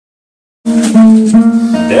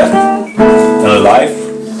Death and life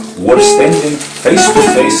were standing face to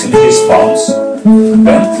face in his palms,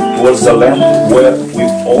 bent towards the land where we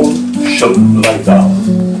all shall lie down.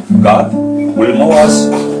 God will know us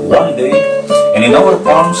one day, and in our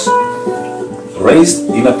palms, raised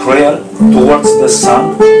in a prayer towards the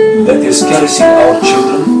sun that is caressing our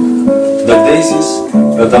children, the daisies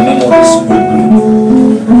of the memories will bloom.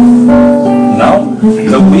 Now,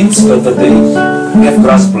 the winds of the day have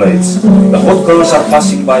grass blades. The hot colors are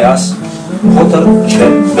passing by us, hotter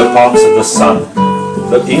than the palms of the sun.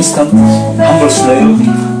 The instant humble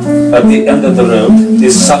snail at the end of the road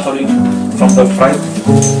is suffering from the fright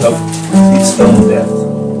of its own death,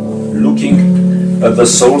 looking at the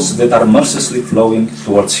souls that are mercilessly flowing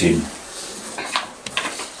towards him.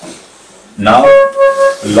 Now,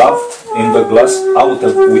 loved in the glass out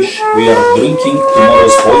of which we are drinking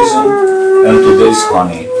tomorrow's poison and today's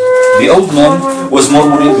honey. The old man was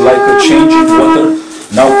murmuring like a changing water,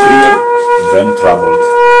 now clear, then troubled.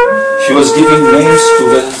 He was giving names to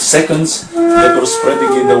the seconds that were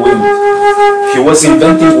spreading in the wind. He was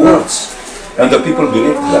inventing words, and the people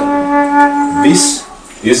believed them. This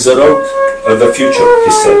is the road of the future,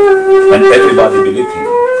 he said, and everybody believed him.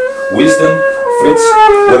 Wisdom, fruits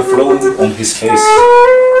were flowing on his face,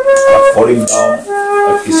 but falling down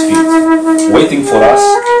at his feet, waiting for us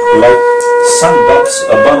like sundogs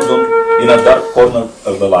abandoned in a dark corner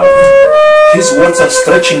of the life. His words are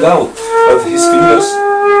stretching out of his fingers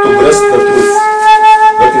to grasp the truth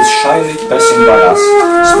that is shyly passing by us,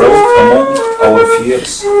 spread among our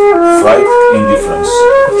fears, fright, indifference.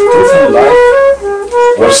 Truth and life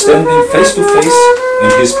were standing face to face in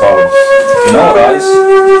his palm. In our eyes,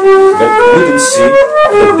 that we didn't see,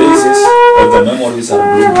 the daisies of the memories are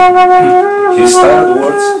blooming. His tired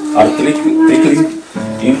words are trickling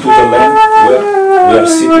into the land where we are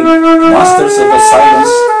sitting, masters of the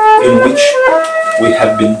silence in which we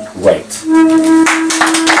have been right.